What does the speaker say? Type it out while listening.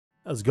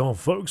How's it going,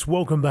 folks?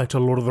 Welcome back to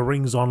Lord of the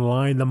Rings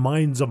Online, the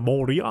Mines of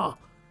Moria.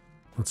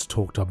 Let's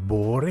talk to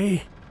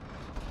Bori.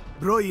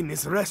 Broin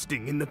is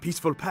resting in the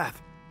peaceful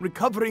path,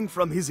 recovering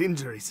from his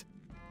injuries.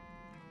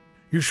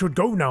 You should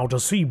go now to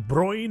see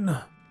Broin.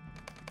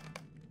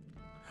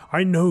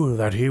 I know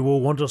that he will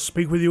want to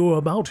speak with you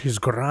about his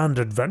grand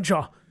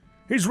adventure.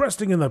 He's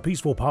resting in the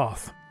peaceful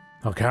path,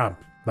 a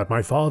camp that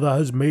my father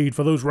has made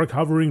for those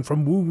recovering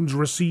from wounds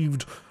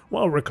received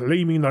while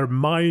reclaiming their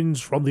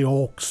minds from the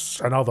orcs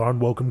and other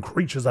unwelcome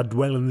creatures that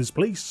dwell in this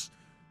place.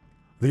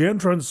 The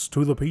entrance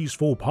to the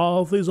peaceful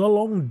path is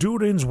along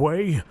Durin's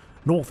Way,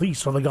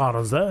 northeast of the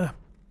gardens there.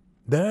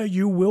 There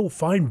you will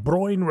find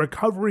Broin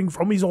recovering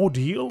from his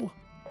ordeal.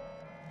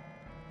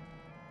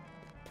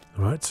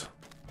 Alright.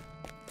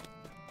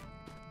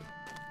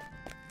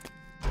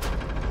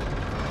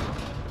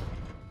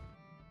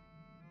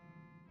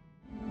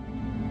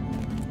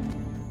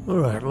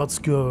 Alright, let's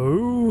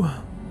go.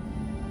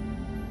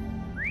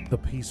 The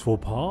peaceful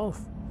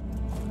path.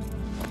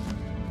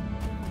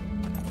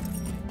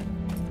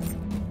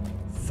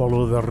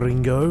 Follow the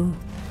Ringo.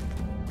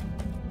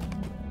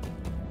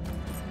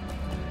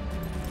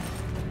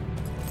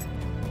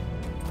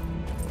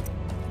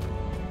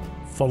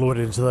 Follow it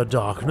into the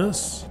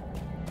darkness.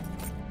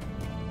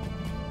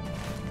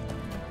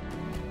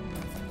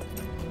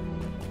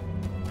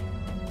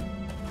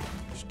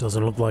 Which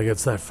doesn't look like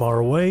it's that far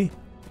away.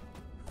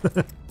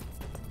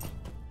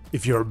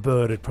 If you're a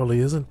bird, it probably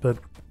isn't, but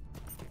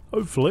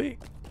hopefully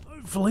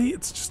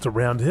it's just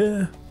around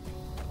here.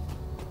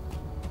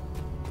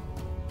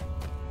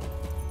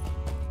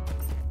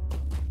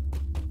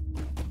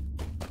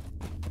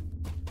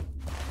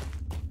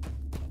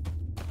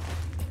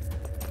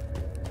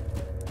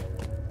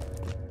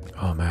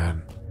 Oh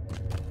man.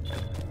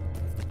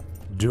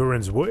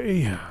 Durin's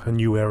Way, a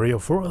new area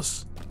for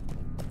us.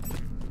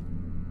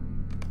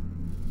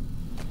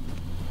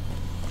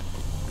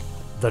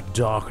 The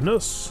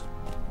darkness.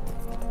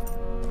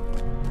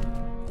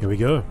 Here we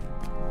go.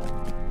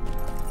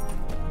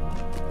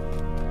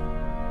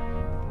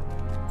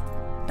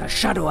 The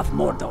shadow of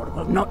Mordor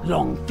will not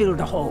long fill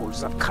the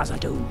halls of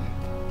Khazad-dûm.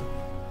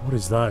 What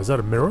is that? Is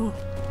that a mirror?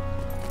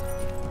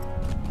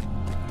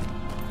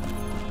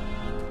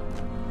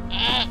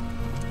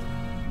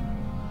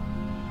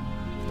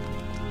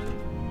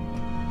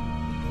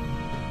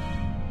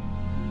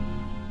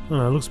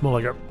 Oh, it looks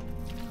more like a...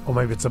 Or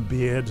maybe it's a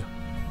beard.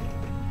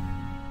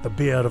 The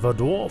beard of a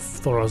dwarf.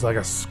 Thought it was like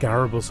a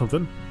scarab or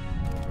something.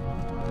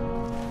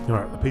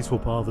 Alright, the peaceful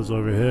path is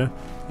over here.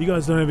 You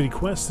guys don't have any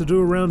quests to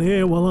do around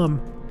here while I'm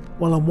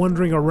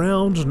wandering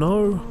around?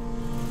 No?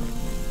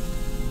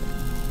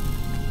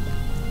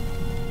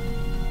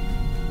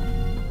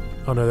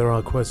 Oh no, there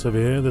are quests over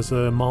here. There's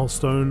a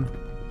milestone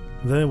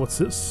there. What's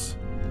this?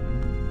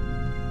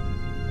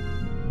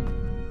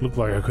 Looked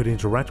like I could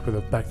interact with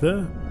it back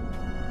there.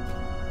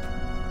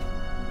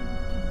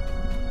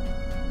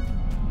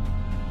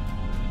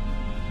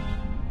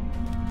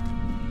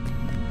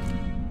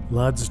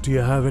 Lads, do you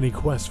have any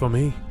quests for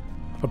me?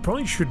 I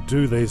probably should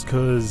do these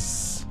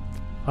because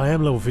I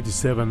am level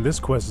 57. This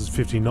quest is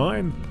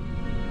 59.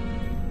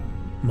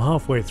 I'm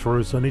halfway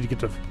through, so I need to get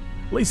to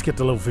at least get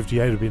to level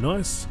 58. Would be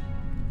nice.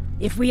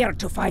 If we are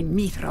to find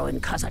Mithra in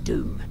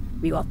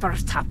Khazad-dûm, we will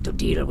first have to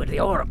deal with the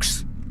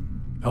orcs.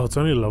 Oh, it's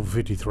only a level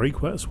 53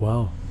 quest.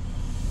 Wow.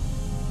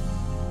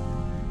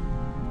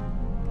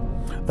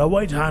 The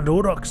White Hand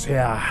Uruks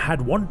here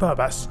had one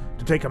purpose: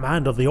 to take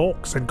command of the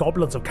orcs and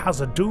goblins of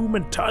Khazad-dûm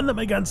and turn them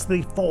against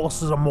the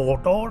forces of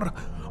Mordor.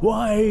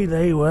 Why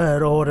they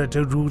were ordered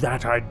to do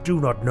that I do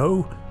not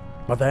know,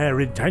 but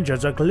their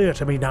intentions are clear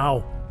to me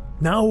now.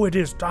 Now it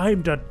is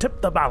time to tip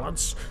the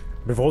balance.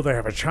 Before they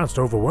have a chance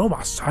to overwhelm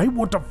us, I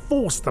want to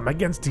force them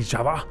against each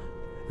other.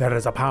 There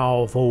is a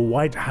powerful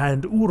White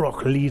Hand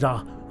Uruk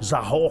leader,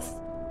 Zahoth,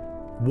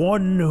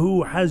 one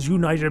who has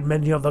united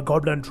many of the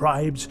goblin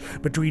tribes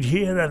between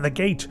here and the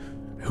gate,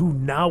 who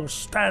now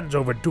stands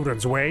over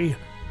Durin's Way,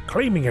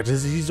 claiming it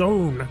as his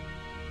own.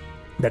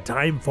 The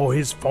time for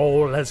his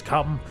fall has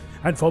come,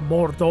 and for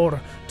Mordor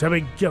to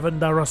be given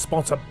the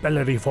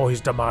responsibility for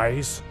his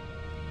demise.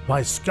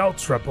 My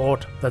scouts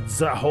report that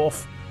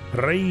Zahoth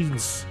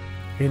reigns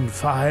in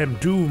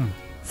Fahem-dûm.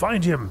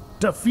 Find him,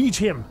 defeat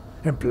him,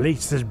 and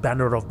place his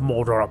banner of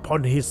Mordor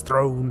upon his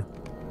throne.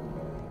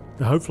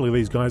 Hopefully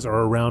these guys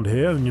are around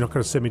here, and you're not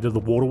going to send me to the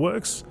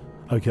waterworks.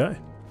 Okay.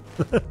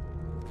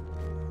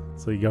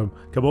 So you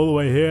come all the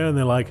way here, and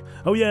they're like,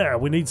 oh yeah,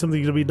 we need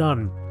something to be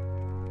done.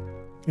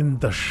 In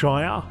the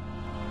Shire?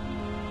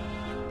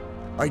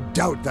 I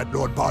doubt that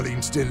Lord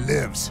Balin still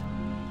lives.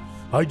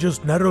 I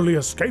just narrowly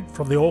escaped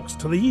from the orcs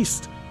to the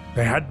east.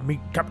 They had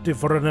me captive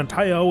for an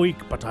entire week,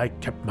 but I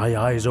kept my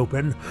eyes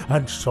open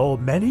and saw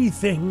many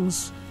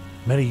things,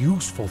 many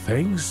useful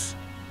things.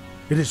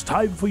 It is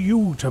time for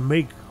you to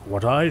make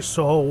what I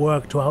saw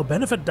work to our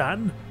benefit,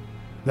 Dan.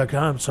 The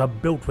camps are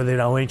built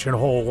within our ancient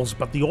halls,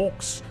 but the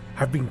orcs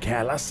have been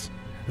careless.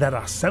 There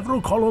are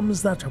several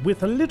columns that,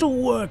 with a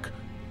little work,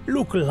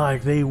 look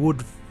like they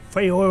would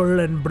fail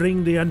and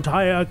bring the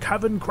entire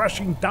cavern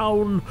crashing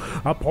down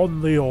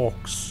upon the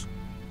orcs.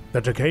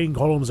 The decaying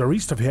columns are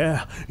east of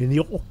here, in the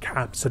orc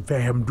camps at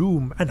Fairham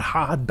Doom and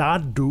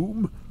Hadad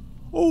Doom.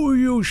 All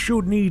you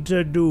should need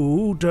to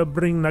do to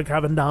bring the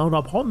cavern down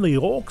upon the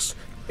orcs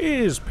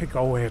is pick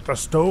away at the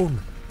stone,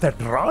 then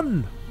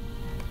run.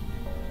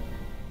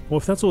 Well,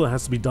 if that's all that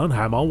has to be done,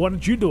 Hammer, why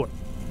don't you do it?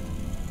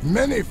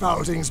 Many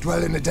foul things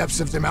dwell in the depths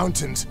of the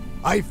mountains.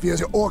 I fear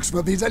the orcs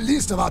will be the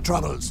least of our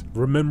troubles.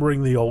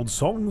 Remembering the old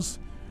songs?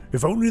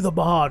 If only the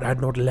bard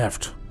had not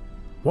left.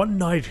 One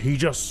night he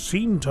just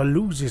seemed to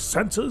lose his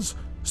senses,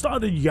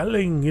 started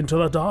yelling into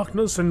the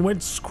darkness and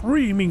went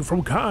screaming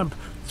from camp,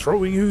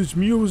 throwing his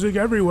music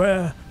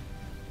everywhere.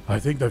 I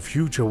think the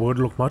future would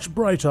look much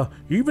brighter,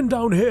 even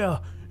down here,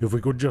 if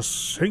we could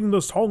just sing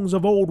the songs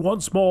of old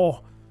once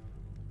more.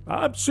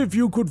 Perhaps if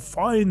you could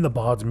find the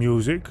bard's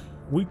music,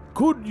 we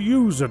could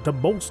use it to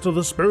bolster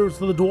the spirits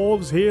of the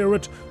dwarves here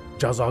at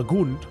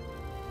Jazargund.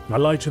 A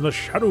light in the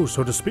shadow,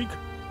 so to speak.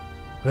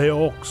 The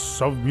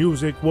orcs of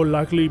music will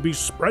likely be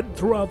spread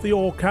throughout the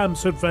orc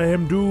camps at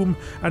Fairham Doom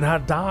and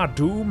Hadad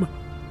Doom.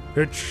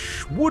 It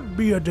would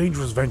be a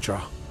dangerous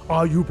venture.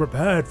 Are you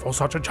prepared for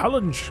such a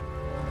challenge?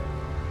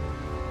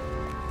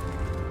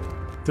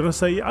 Did I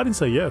say? I didn't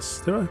say yes,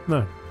 did I?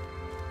 No.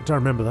 I don't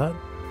remember that.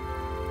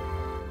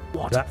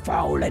 What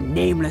foul and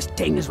nameless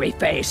things we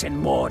face in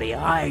Moria,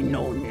 I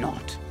know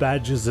not.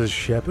 Badgers as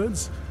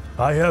shepherds?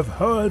 I have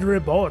heard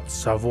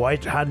reports of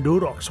white-hand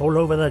uruks all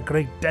over the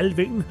Great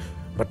Delving,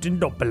 but did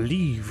not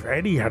believe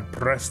any had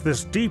pressed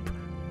this deep.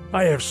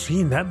 I have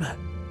seen them,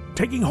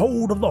 taking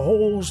hold of the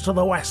halls to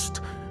the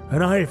west,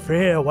 and I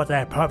fear what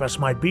their purpose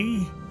might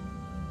be.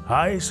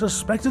 I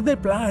suspected their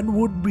plan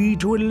would be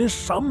to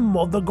enlist some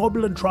of the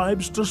goblin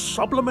tribes to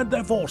supplement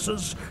their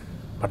forces,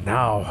 but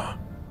now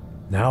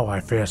I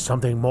fear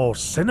something more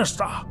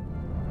sinister.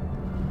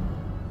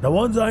 The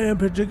ones I am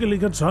particularly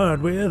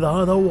concerned with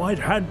are the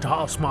White-Hand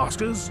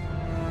Taskmasters.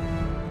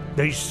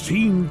 They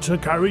seem to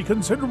carry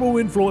considerable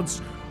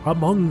influence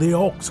among the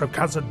orcs of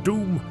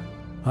Khazad-dûm.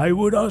 I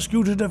would ask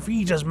you to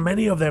defeat as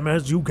many of them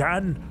as you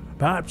can.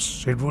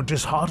 Perhaps it would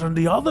dishearten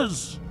the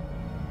others.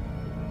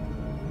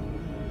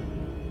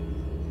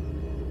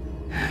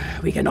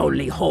 We can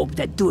only hope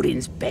that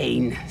Durin's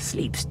Bane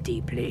sleeps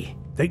deeply.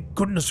 Thank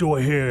goodness you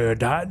are here,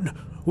 Dan.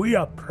 We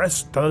are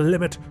pressed to the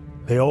limit.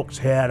 The orcs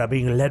here are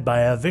being led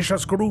by a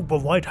vicious group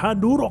of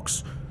white-hand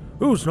uruks,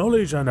 whose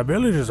knowledge and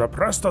abilities have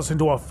pressed us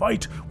into a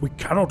fight we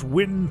cannot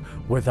win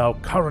with our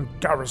current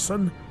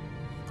garrison.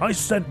 I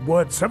sent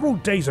word several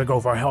days ago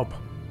for help,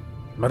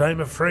 but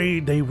I'm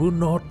afraid they will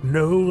not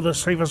know the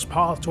safest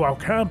path to our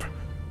camp.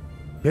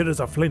 Here is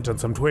a flint and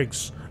some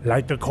twigs.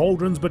 Light the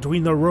cauldrons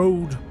between the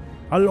road,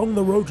 along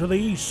the road to the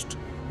east.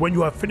 When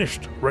you have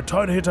finished,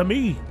 return here to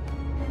me.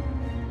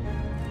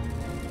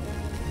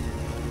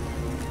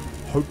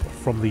 Hope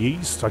from the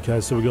east. Okay,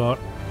 so we got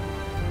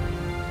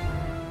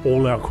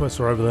all our quests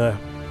are over there.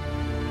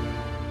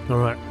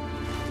 Alright.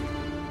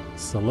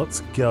 So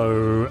let's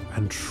go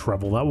and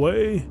travel that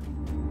way.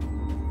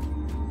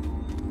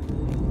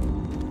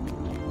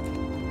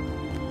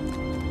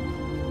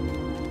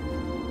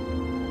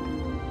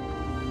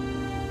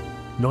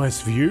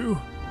 Nice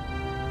view.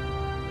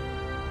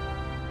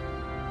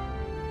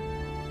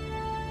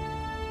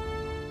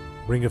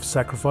 Ring of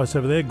Sacrifice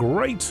over there.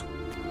 Great.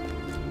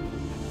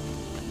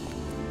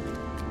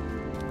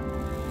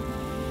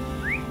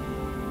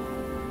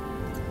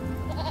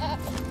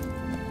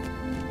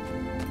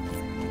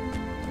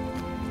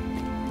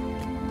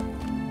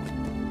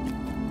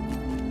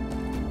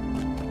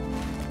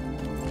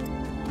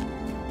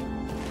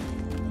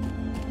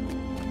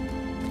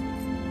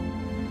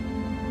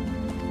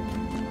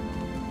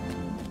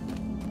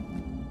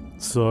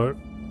 So,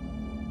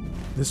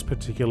 this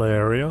particular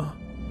area,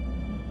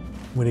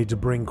 we need to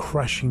bring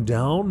crashing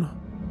down.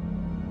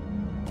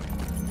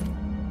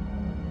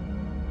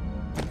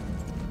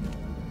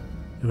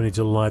 And we need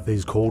to light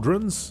these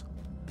cauldrons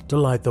to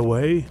light the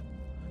way.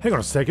 Hang on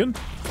a second.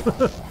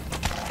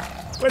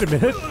 Wait a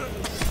minute.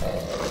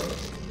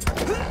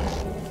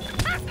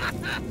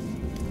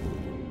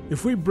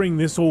 If we bring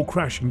this all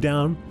crashing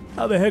down,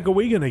 how the heck are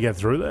we going to get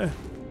through there?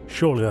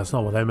 Surely that's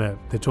not what they meant.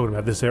 They're talking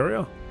about this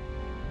area.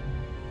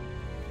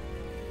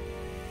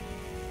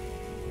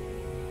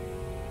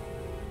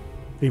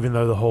 Even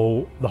though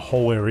the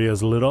whole area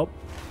is lit up.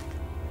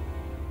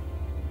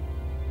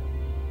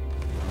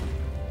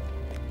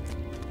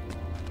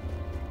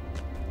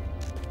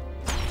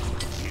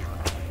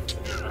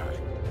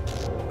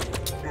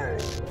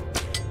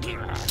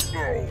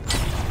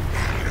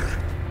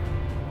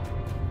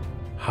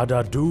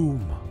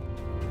 Hadad-dûm.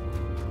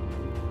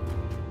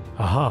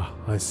 Aha,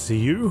 I see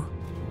you.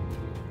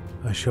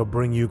 I shall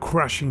bring you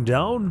crashing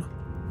down.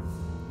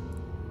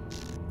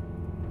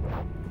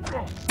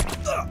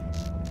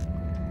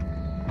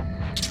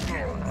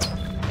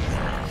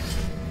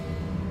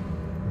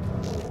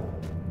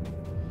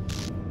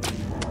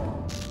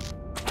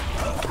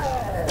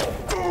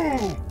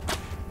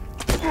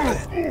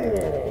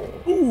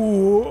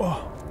 Ooh.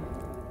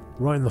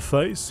 Right in the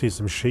face. Here's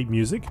some sheep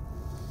music.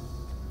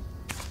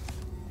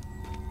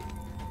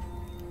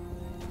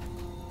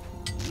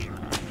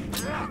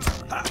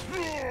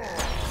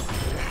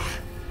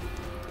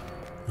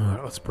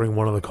 Alright, let's bring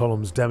one of the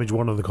columns, damage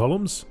one of the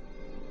columns.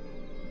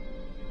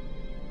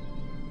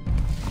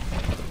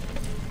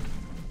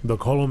 The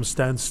column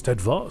stands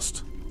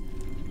steadfast.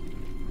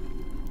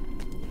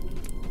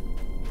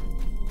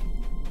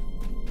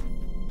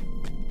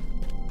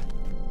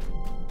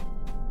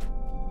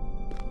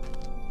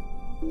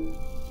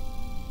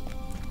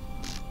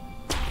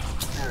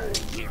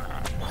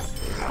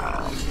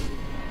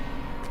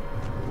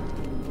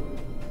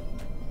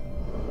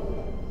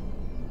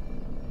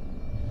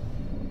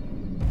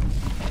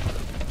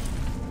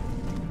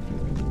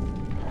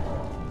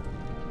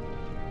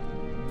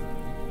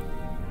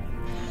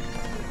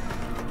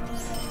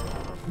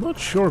 Not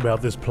sure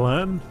about this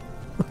plan.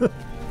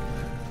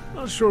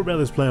 Not sure about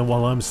this plan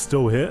while I'm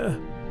still here.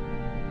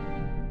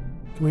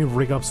 Can we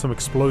rig up some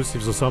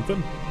explosives or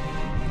something?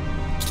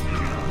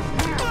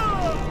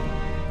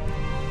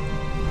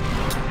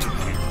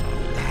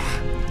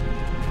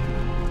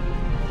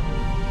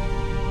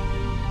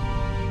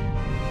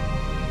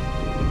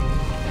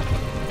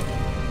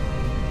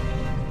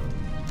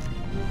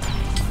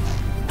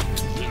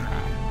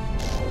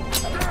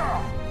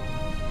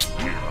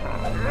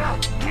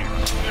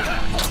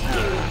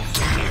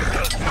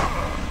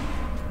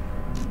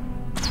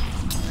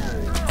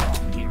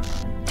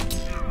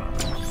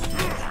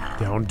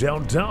 Down,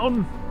 down,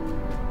 down.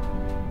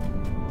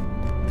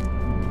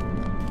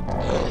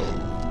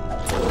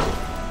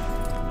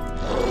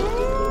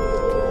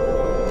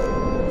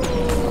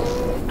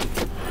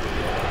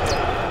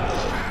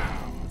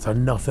 That's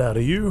enough out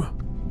of you.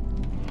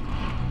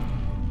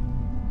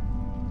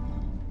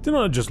 Didn't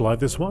I just like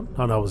this one?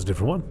 Oh no, it was a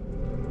different one.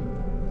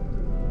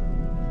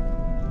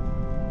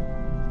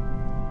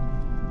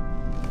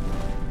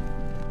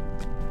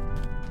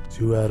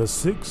 Two out of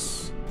 6.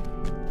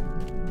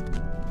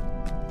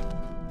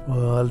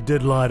 Well, I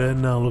did light it,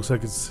 now it looks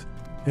like it's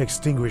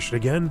extinguished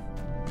again.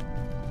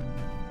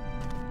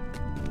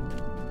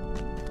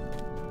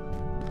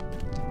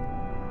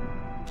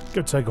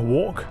 Go take a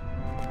walk.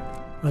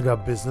 I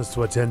got business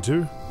to attend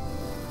to.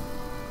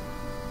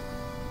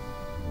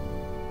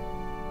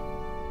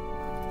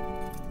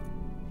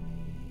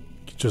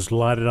 Just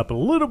light it up a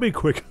little bit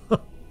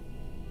quicker.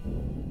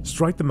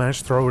 Strike the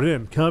match, throw it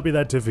in. Can't be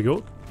that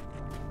difficult.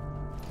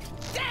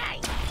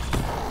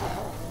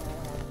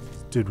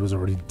 This dude was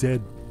already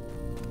dead.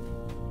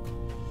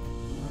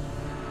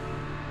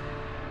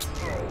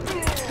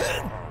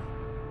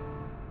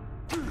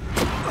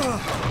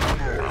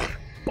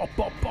 Bop,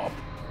 bop, bop.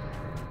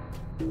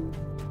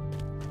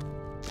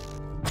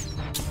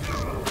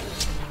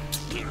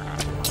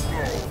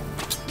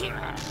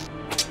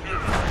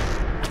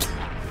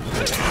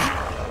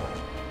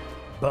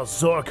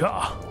 Berserker.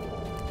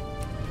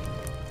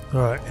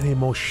 Alright, any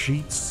more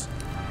sheets?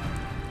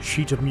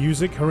 Sheet of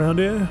music around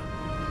here?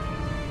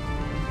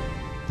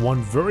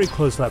 One very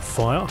close to that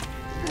fire.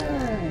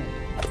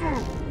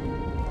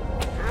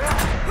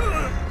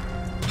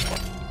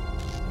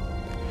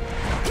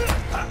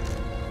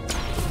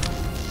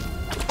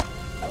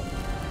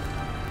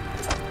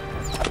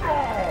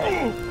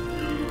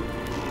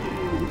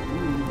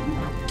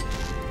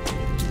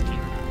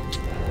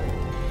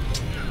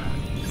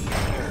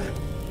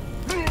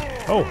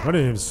 Oh, I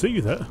didn't even see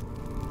you there.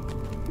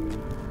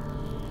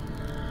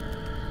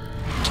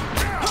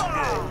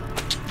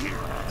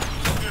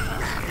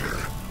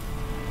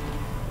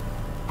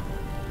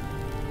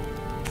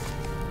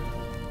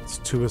 It's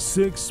 2 of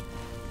 6.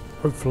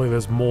 Hopefully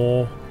there's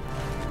more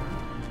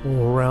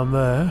all around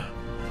there.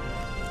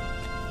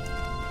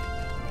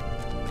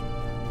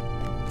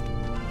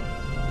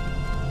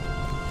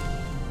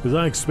 Because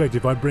I expect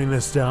if I bring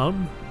this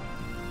down,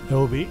 it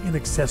will be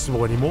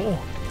inaccessible anymore.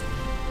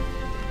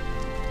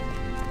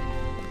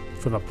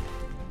 For the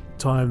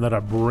time that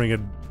I bring it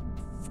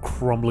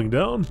crumbling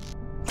down.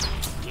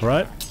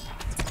 Right?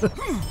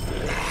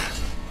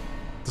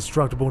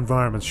 Destructible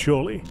environments,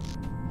 surely.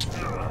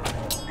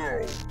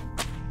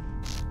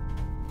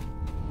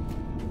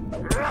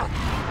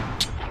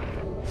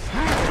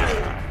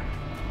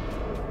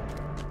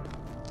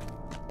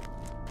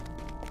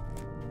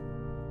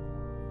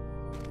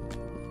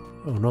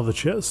 Oh, another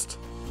chest.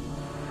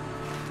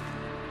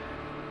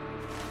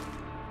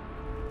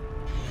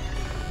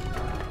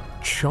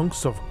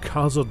 Chunks of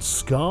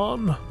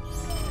Kazakhstan.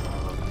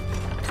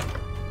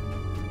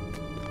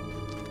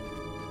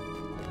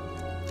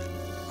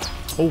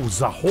 Oh,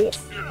 Zahov.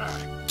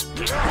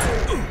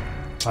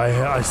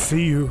 I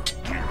see you.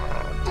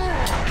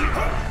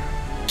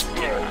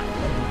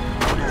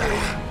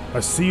 I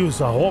see you,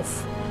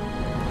 Zahov.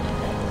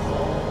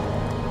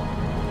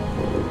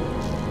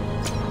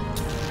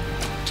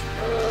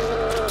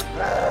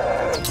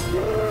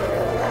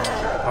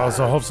 Oh,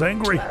 Zahov's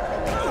angry.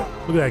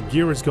 Look at that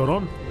gear he's got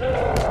on.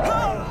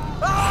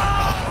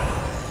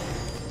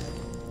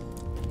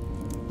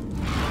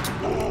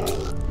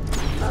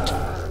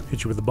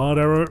 Hit you with the barred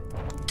arrow.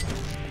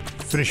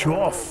 Finish you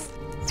off.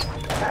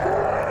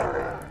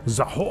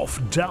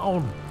 Zahov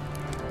down.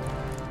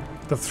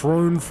 The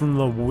throne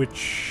from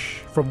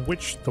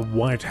which the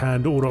White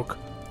Hand Uruk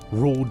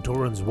ruled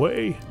Doran's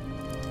way.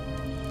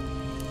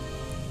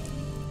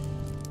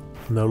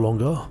 No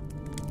longer.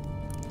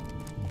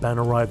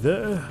 Banner right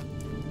there.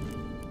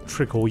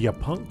 Trick all ya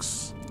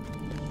punks.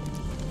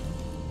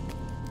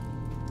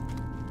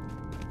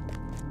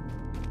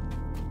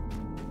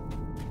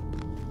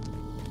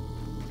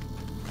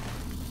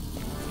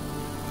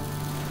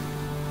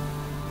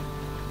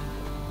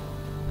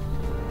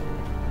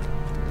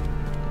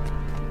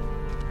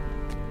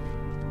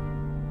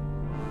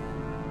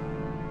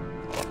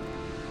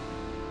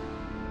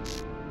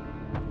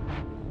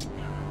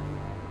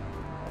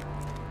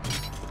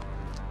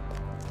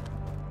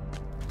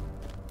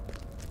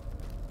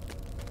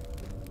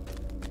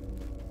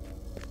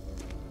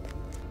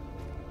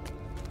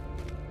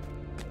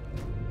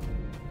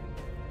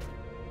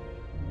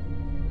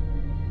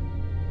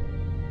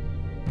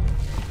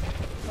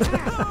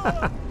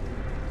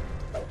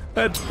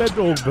 That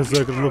old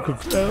berserker looking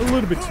a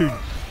little bit too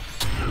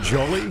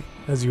jolly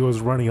as he was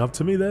running up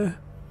to me there.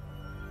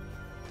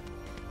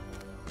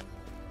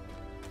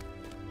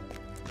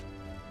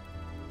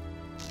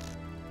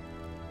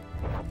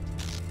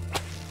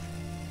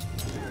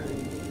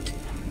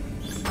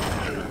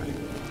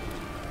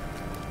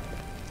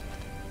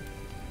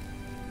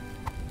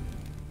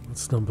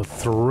 That's number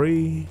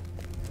 3.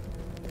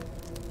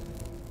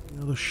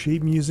 Any other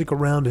sheep music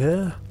around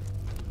here?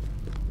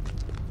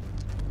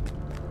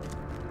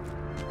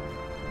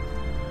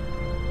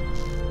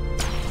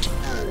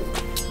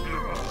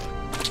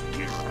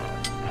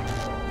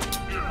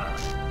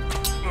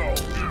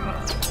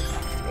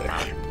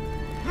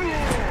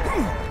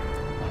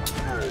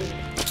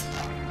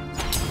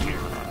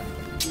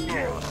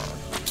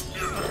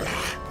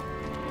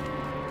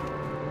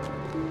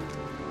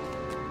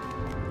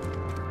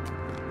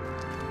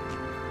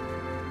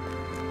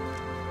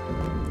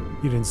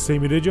 You didn't see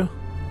me, did you?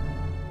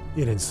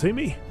 You didn't see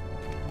me?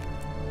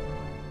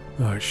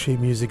 Alright, sheet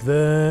music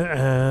there,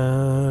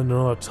 and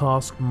another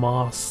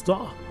taskmaster.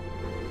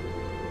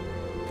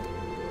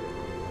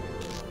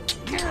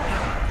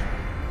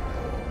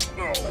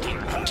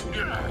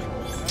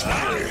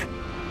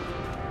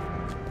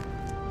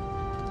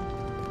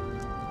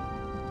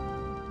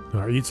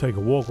 Alright, you take a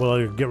walk while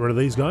I get rid of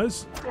these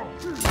guys.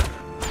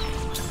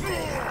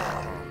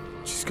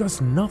 These guys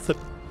are nothing.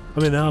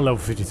 I mean, they are level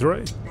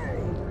 53.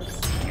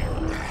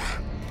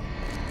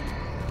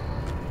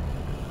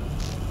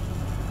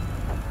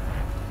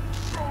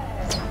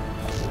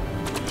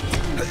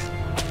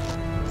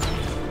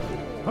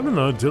 I don't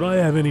know, did I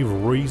have any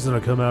reason to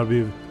come out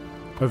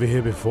over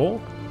here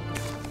before?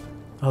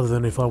 Other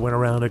than if I went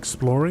around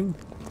exploring?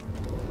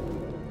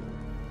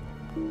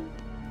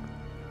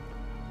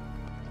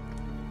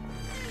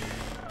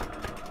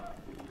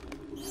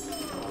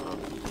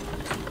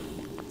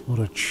 What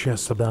a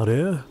chest about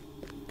here.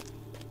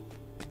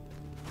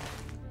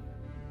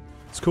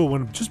 It's cool,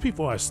 when just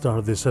before I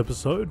started this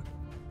episode,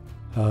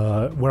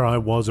 where I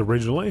was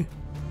originally,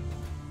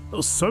 there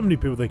was so many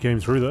people that came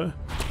through there.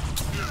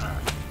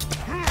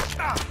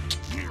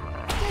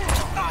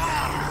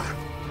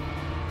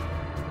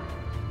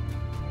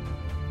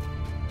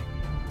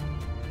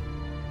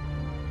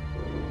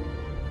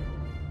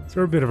 Is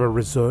there a bit of a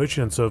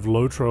resurgence of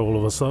Lotro all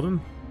of a sudden?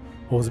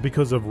 Or was it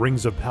because of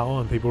Rings of Power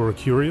and people were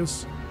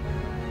curious?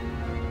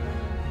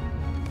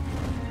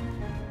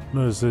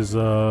 Notice there's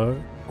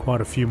quite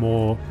a few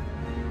more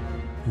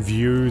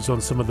views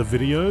on some of the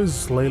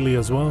videos lately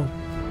as well.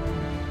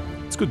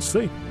 It's good to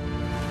see.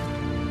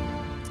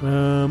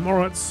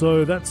 Alright,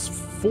 so that's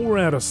 4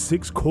 out of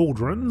 6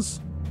 cauldrons.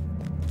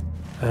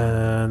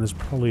 And there's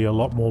probably a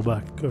lot more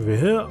back over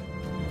here.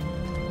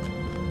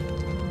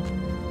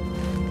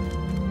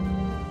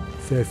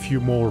 Fair few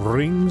more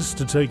rings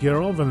to take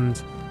care of,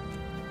 and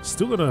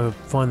still gotta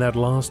find that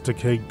last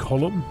decayed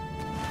column.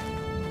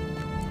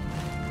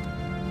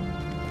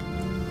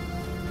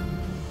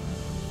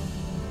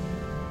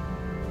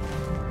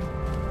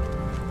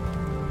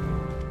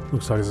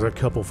 Looks like there's a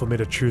couple for me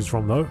to choose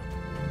from though.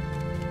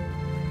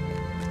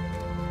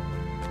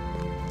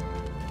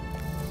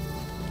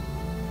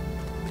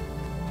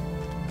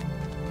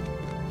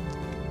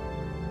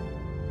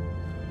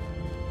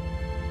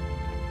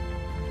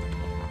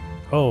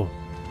 Oh.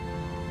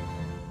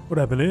 What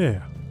happened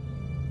here?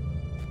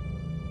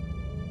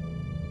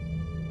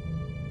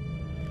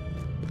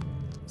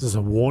 Is this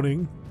a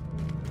warning?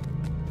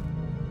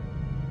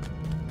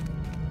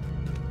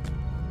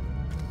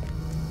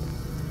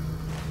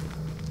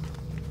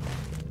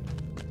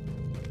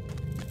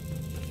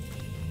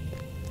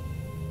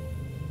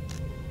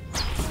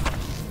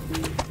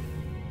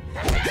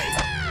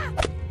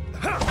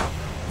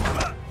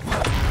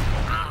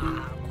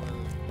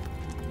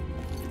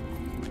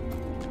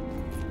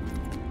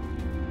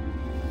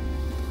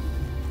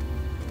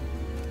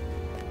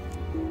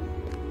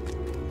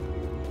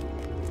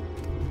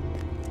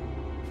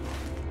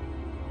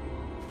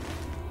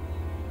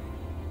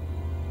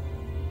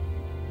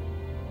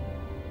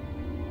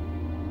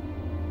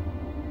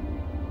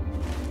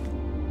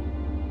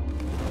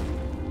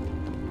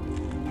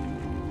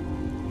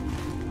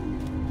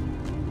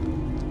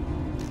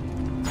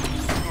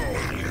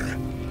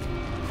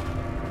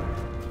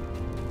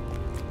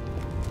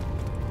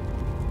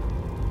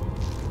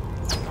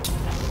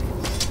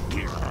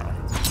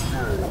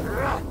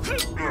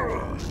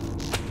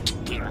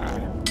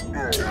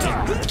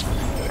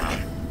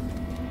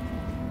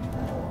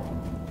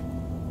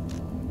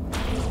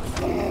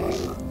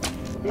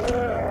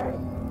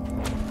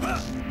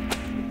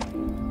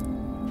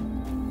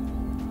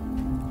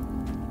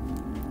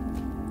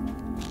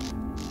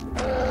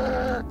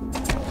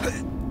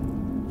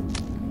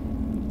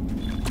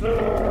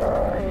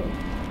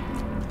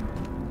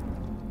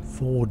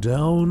 4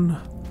 down.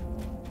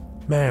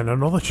 Man,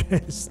 another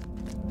chest.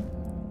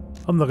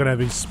 I'm not gonna have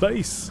any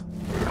space.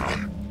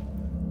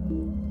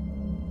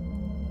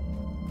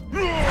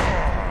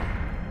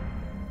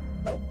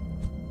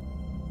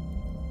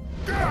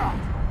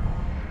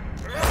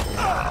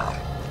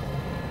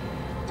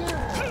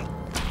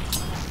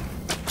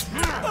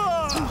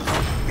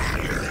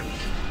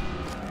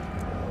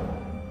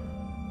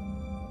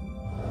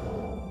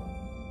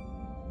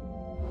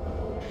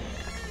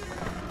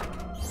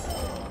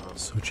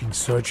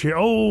 Searching.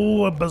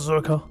 Oh, a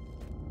berserker.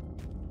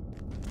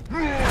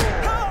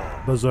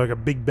 Berserker,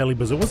 big belly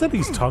berserker. Was that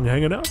his tongue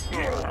hanging out?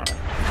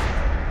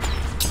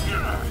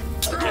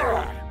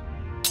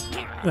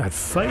 That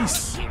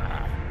face.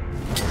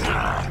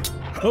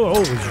 Oh,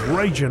 he's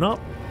raging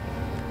up.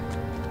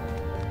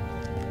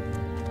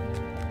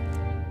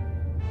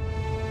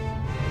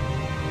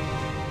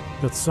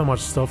 Got so much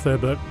stuff there,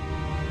 but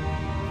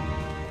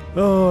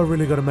oh, I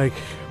really got to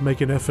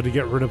make an effort to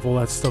get rid of all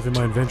that stuff in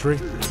my inventory.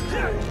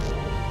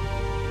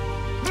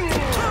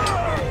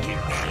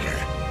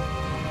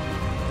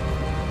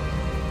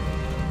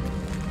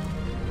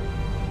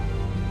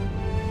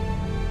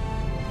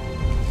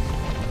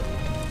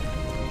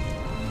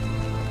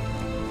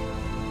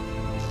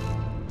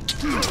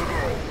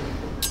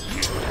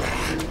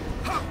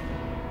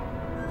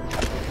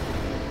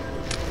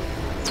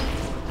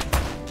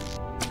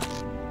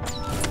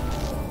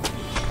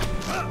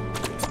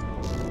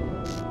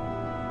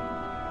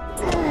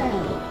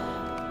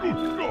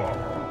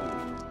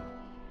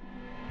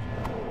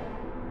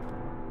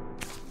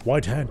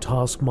 White hand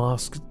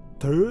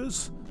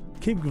taskmasters?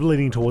 Keep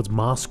leaning towards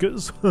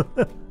maskers.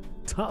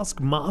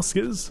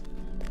 Taskmasters?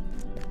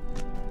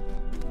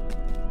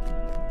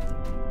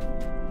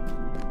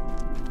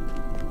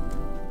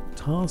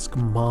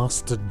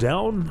 Taskmaster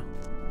down?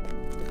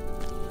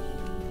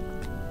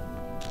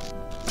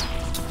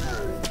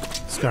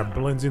 This guy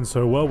blends in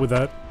so well with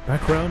that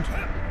background.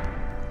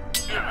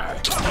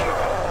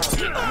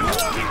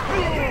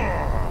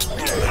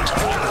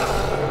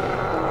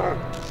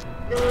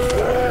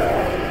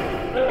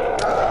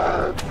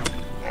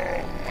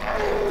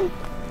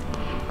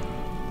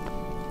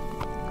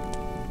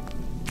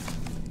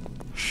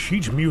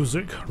 Sheet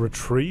music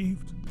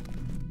retrieved.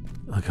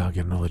 I can't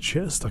get another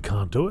chest. I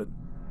can't do it.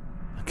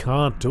 I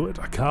can't do it.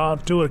 I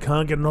can't do it. I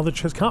can't get another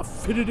chest. Can't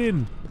fit it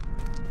in.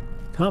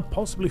 Can't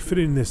possibly fit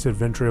in this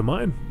adventure of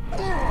mine.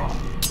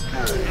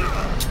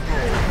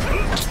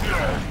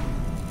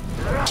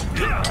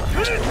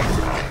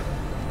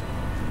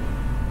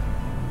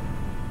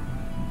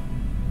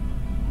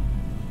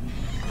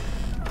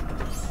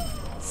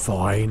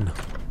 Fine.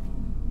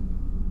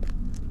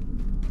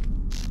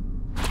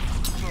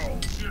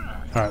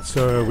 Alright,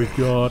 so we've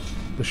got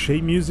the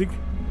sheet music.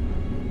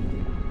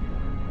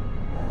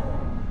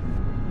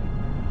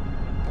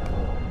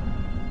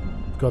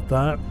 Got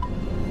that.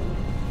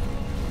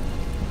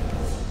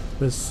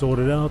 Let's sort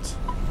it out.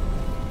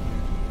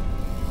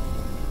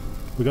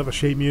 We got the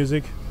sheet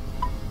music.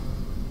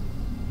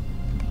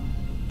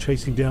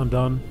 Chasing down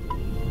done.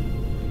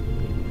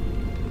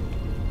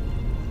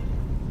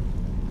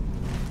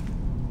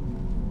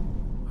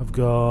 I've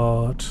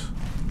got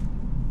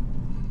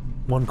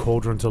one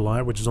cauldron to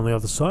light, which is on the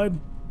other side.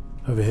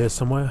 Over here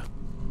somewhere.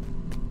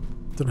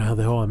 Don't know how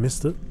the hell I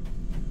missed it.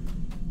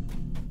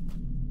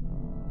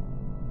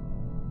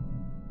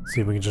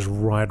 See if we can just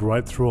ride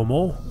right through them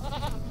all.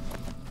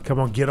 Come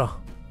on, get her.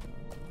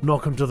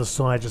 Knock him to the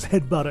side, just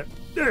headbutt it.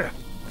 Ugh.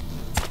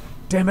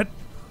 Damn it.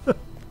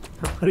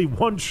 Only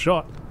one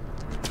shot.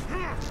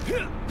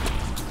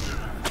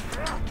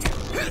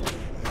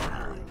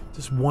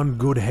 Just one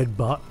good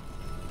headbutt.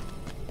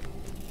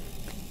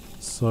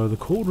 So the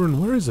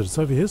cauldron, where is it? It's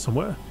over here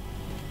somewhere.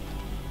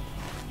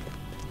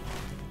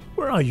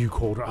 Where are you,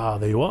 cauldron? Ah,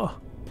 there you are.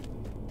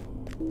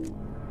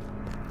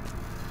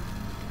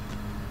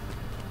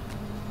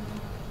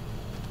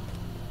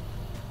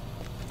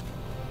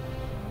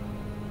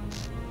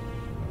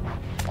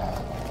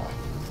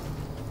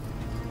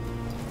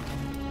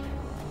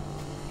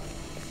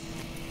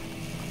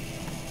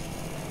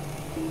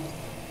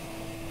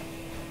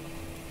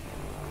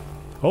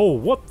 Oh,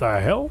 what the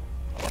hell?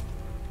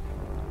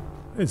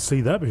 I didn't see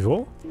that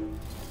before.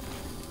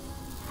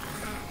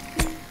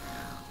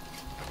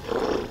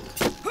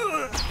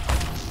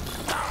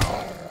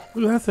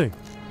 Look at that thing.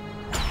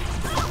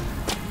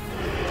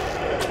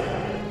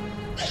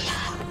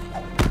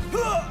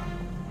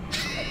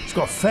 It's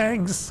got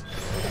fangs.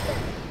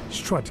 He's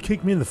tried to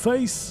kick me in the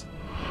face.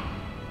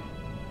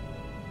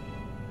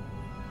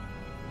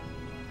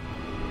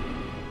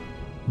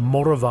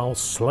 Moria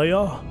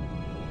Slayer.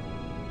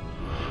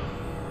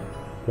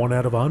 1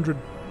 out of 100.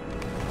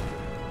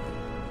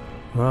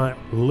 Right,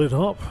 lit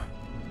up.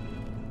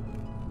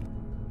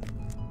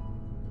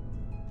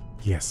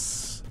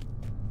 Yes.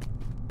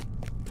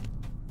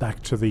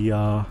 Back to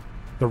the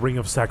ring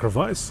of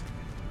sacrifice.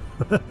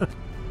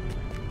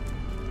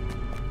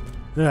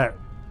 Yeah,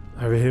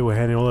 over here we're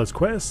handling all those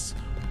quests.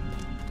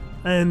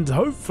 And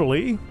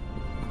hopefully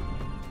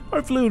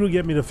Hopefully it'll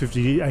get me to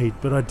 58,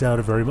 but I doubt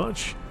it very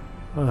much.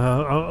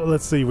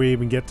 Let's see if we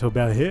even get to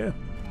about here.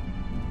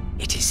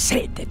 It is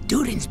said that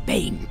Durin's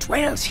Bane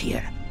dwells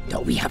here,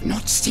 though we have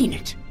not seen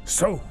it.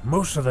 So,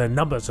 most of their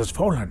numbers has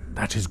fallen.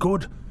 That is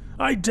good.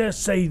 I dare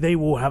say they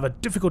will have a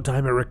difficult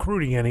time at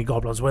recruiting any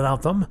goblins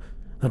without them.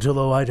 Until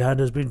the White Hand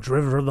has been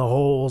driven from the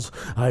halls,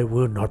 I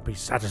will not be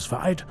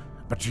satisfied.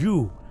 But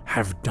you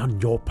have done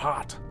your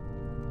part.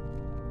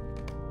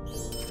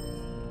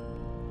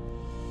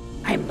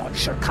 I'm not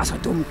sure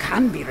Khazad-dûm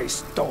can be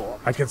restored.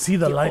 I can see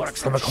the light orcs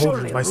from the have surely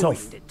cauldron myself.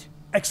 ruined it.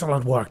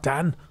 Excellent work,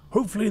 Dan.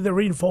 Hopefully the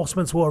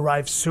reinforcements will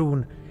arrive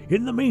soon.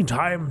 In the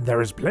meantime,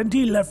 there is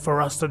plenty left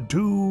for us to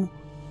do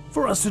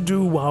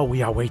while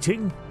we are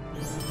waiting.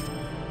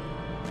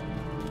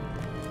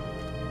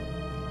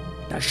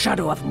 The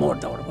shadow of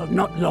Mordor will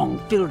not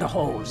long fill the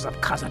halls of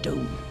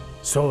Khazad-dûm.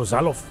 So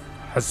Zalof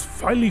has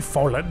finally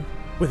fallen.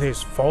 With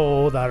his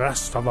fall, the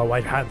rest of the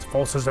White Hand's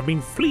forces have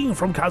been fleeing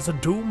from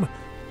Khazad-dûm.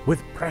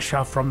 With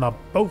pressure from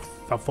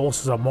both the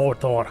forces of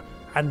Mordor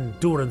and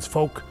Durin's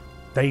folk,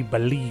 they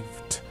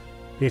believed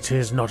it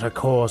is not a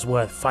cause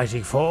worth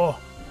fighting for.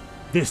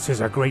 This is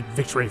a great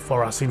victory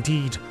for us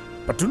indeed,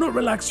 but do not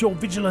relax your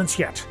vigilance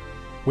yet.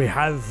 We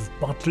have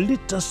but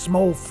lit a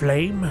small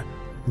flame.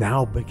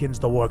 Now begins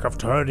the work of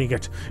turning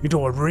it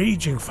into a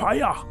raging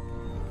fire.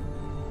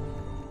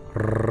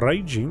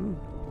 Raging?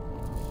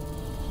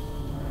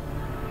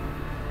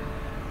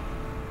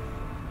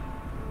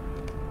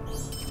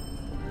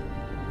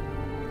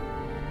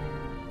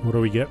 What do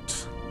we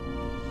get?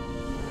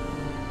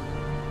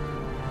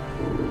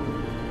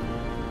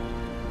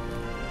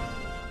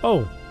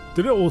 Oh,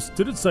 did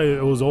it say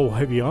it was all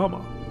heavy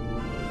armor?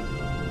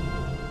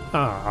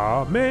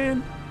 Ah,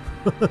 man.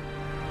 I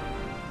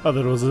thought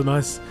it was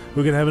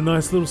we're gonna have a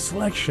nice little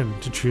selection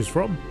to choose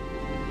from.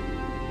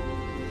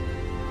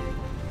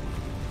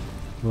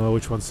 Well,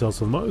 which one sells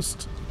the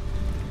most?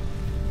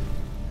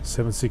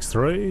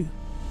 763,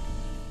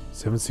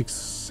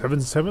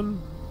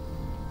 7677,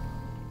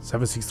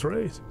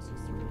 763.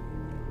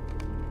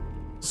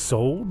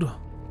 Sold,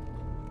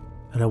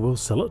 and I will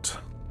sell it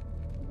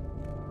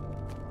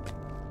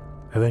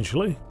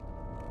eventually.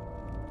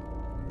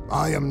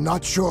 I am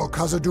not sure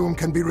Khazad-dûm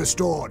can be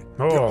restored.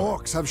 The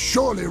orcs have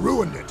surely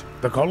ruined it.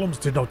 The columns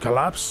did not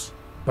collapse,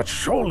 but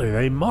surely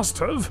they must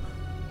have.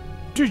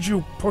 Did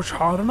you push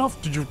hard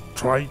enough? Did you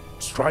try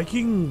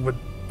striking with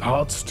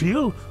hard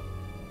steel?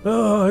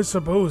 I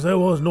suppose there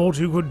was naught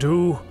you could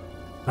do.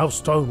 Our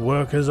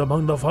stonework is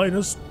among the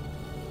finest.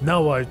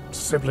 Now I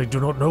simply do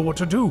not know what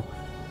to do.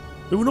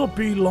 It will not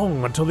be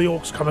long until the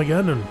orcs come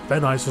again, and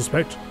then I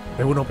suspect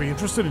they will not be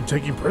interested in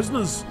taking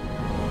prisoners.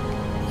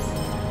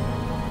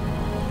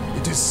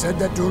 It is said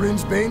that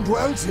Durin's Bane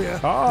dwells here,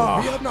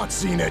 but we have not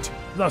seen it.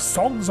 The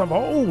songs of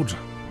old!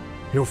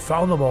 You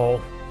found them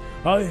all.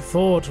 I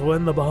thought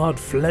when the bard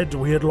fled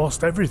we had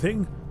lost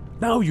everything.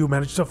 Now you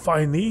managed to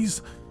find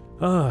these.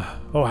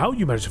 How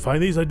you managed to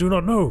find these I do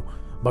not know,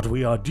 but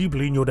we are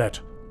deeply in your debt.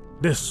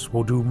 This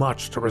will do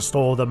much to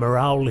restore the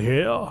morale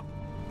here.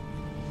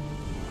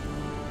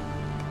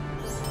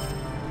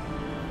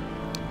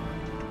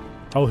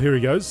 Oh, here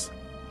he goes.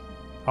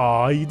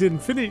 Ah, you didn't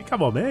finish.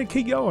 Come on, man,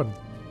 keep going.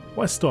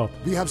 Why stop?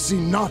 We have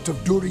seen naught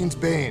of Durin's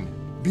Bane.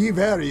 Be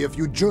wary if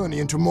you journey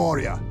into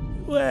Moria.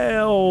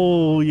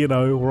 Well, you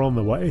know, we're on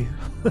the way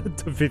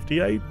to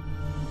 58.